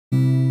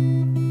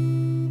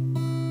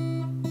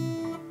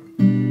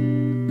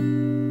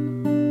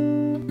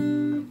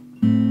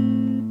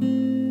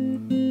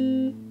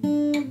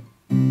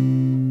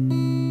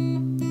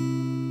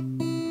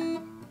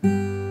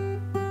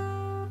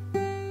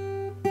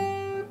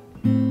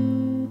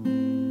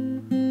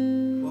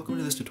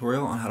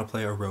tutorial on how to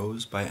play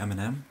Arose by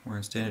Eminem. We're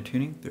in standard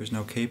tuning. There's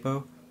no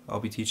capo. I'll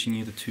be teaching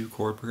you the 2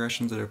 chord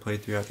progressions that are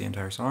played throughout the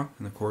entire song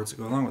and the chords that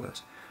go along with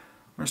this.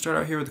 We're going to start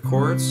out here with the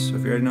chords. So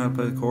if you already know how to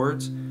play the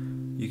chords,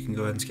 you can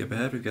go ahead and skip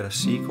ahead. We've got a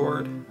C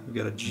chord, we've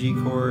got a G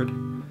chord,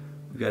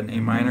 we've got an A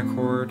minor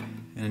chord,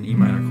 and an E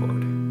minor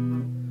chord.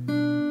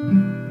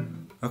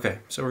 Okay,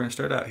 so we're going to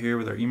start out here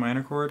with our E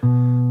minor chord. You're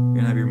going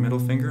to have your middle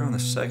finger on the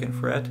 2nd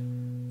fret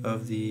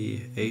of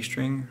the A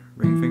string,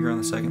 ring finger on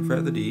the 2nd fret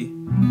of the D.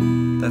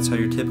 That's how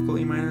your typical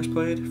E minor is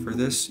played. For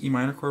this E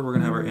minor chord, we're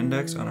going to have our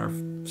index on our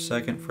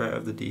 2nd fret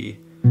of the D,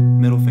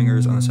 middle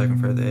fingers on the 2nd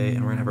fret of the A,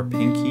 and we're going to have our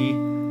pinky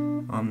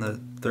on the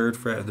 3rd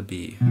fret of the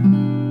B.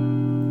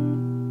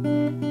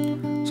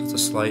 So it's a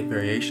slight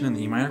variation in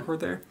the E minor chord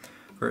there.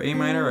 For A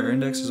minor, our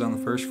index is on the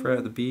 1st fret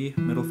of the B,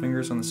 middle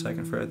fingers on the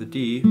 2nd fret of the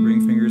D,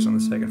 ring fingers on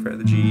the 2nd fret of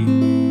the G. You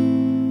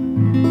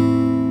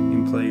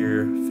can play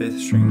your 5th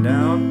string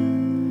down.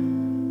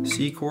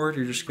 C chord,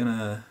 you're just going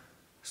to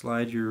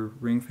slide your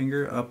ring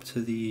finger up to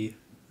the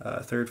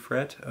 3rd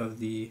fret of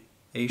the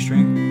A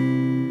string.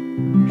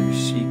 Your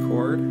C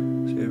chord,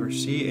 so you have our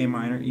C, A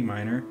minor, E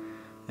minor,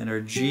 and our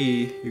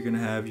G, you're going to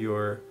have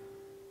your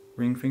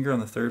ring finger on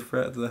the 3rd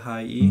fret of the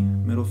high E,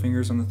 middle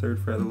fingers on the 3rd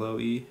fret of the low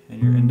E,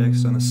 and your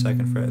index on the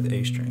 2nd fret of the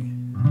A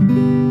string.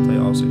 Play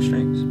all 6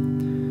 strings.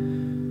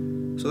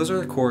 So those are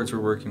the chords we're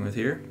working with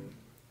here.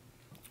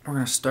 We're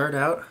going to start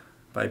out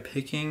by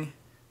picking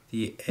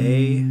the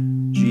A,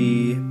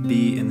 G,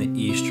 B, and the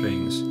E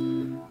strings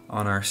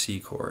on our C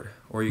chord,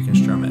 or you can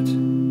strum it.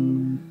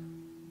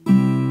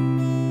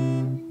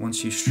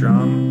 Once you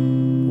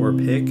strum or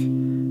pick,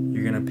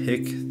 you're going to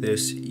pick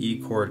this E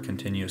chord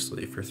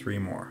continuously for 3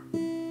 more.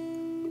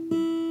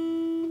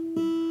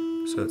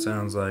 So it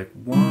sounds like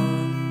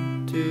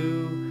 1,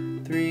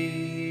 2,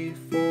 3,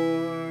 4.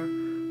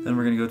 Then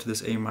we're going to go to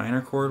this A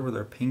minor chord with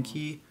our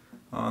pinky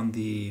on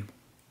the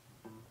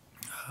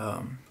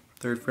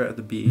 3rd fret of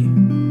the B.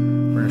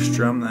 We're going to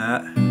strum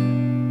that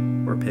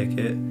or pick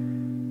it,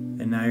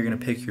 and now you're going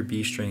to pick your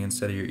B string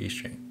instead of your E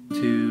string.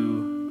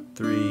 2,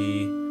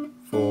 3,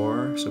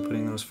 4. So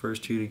putting those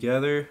first 2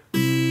 together.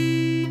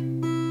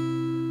 And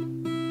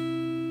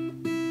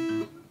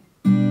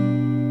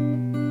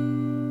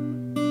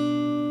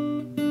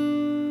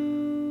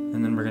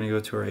then we're going to go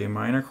to our A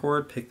minor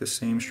chord, pick the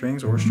same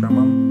strings or strum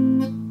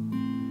them,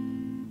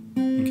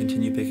 and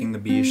continue picking the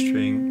B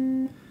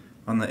string.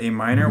 On the A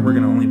minor, we're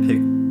going to only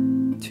pick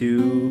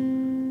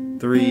 2,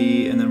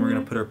 3, and then we're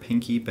going to put our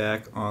pinky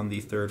back on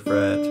the 3rd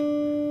fret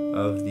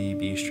of the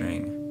B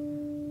string.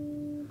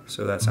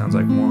 So that sounds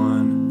like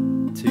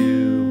 1,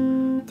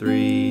 2,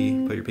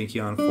 3, put your pinky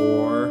on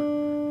 4,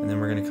 and then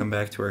we're going to come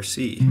back to our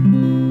C.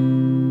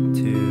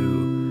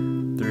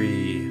 2,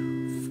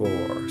 3,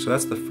 4. So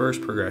that's the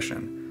first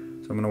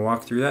progression. So I'm going to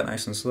walk through that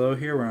nice and slow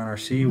here. We're on our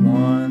C.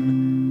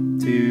 1,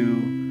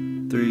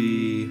 2,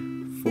 3,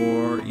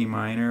 4, E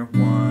minor,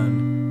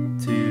 1,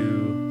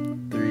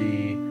 2,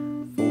 3,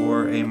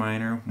 4, A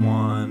minor,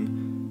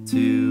 1,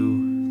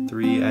 2,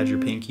 3, add your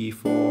pinky,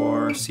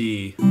 4,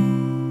 C.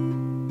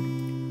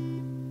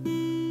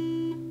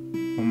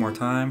 One more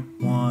time,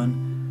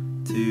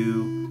 1,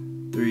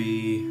 2,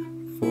 3,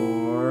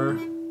 4,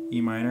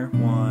 E minor,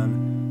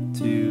 1,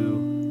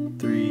 2,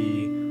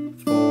 3,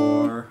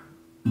 4,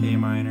 A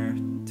minor,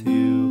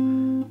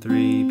 2,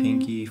 3,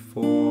 pinky,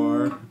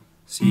 4,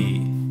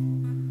 C.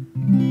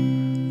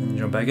 And you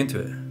jump back into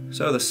it.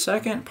 So the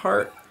second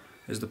part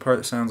is the part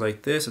that sounds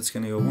like this. It's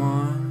going to go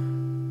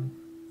 1.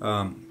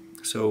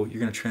 So you're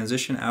going to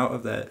transition out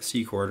of that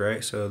C chord,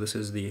 right? So this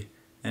is the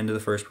end of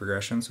the first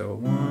progression. So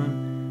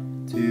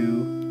 1,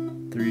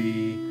 2,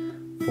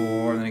 3,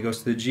 4, and then it goes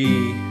to the G.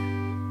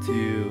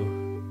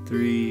 2,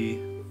 3,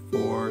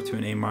 4, to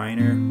an A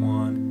minor.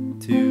 1,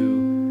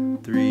 2,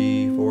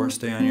 3, 4.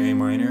 Stay on your A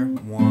minor.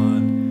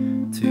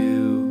 1,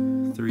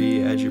 2,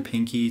 3. Add your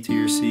pinky to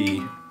your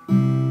C.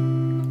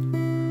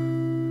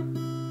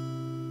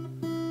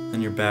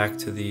 Then you're back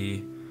to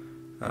the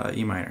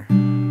E minor.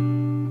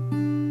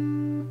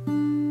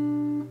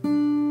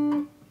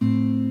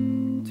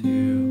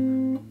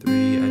 2,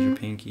 3. Add your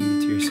pinky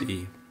to your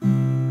C.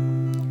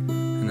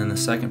 And then the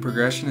second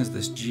progression is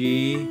this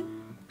G.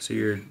 So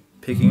you're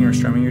picking or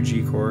strumming your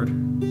G chord.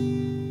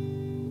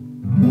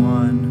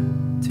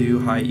 1, 2,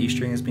 high E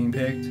string is being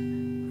picked.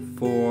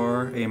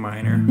 4, A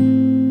minor.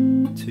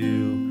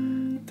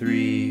 2,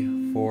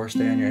 3, 4,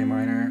 stay on your A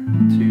minor.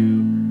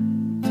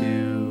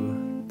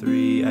 2,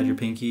 3, add your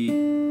pinky.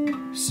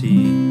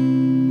 C.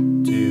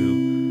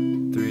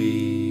 2,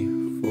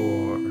 3,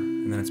 4,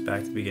 and then it's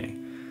back to the beginning.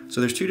 So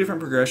there's 2 different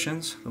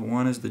progressions. The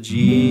one is the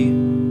G.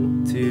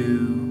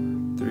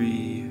 2,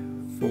 3,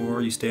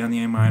 4. You stay on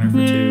the A minor for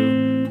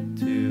 2,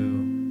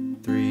 2,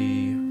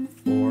 3,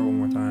 4. One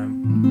more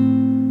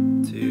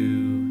time.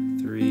 2,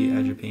 3.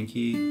 Add your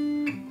pinky.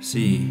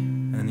 C.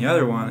 And the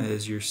other one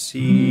is your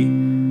C.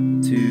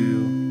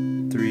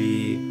 2,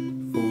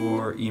 3,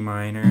 4. E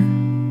minor.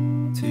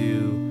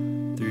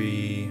 2,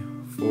 3,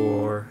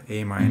 4.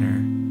 A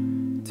minor.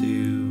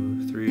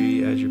 2,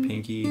 3. Add your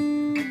pinky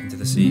into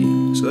the C.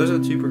 So those are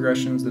the two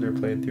progressions that are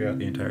played throughout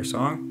the entire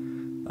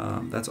song.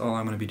 That's all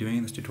I'm going to be doing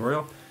in this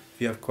tutorial.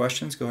 If you have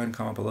questions, go ahead and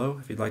comment below.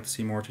 If you'd like to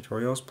see more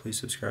tutorials, please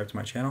subscribe to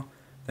my channel.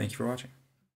 Thank you for watching.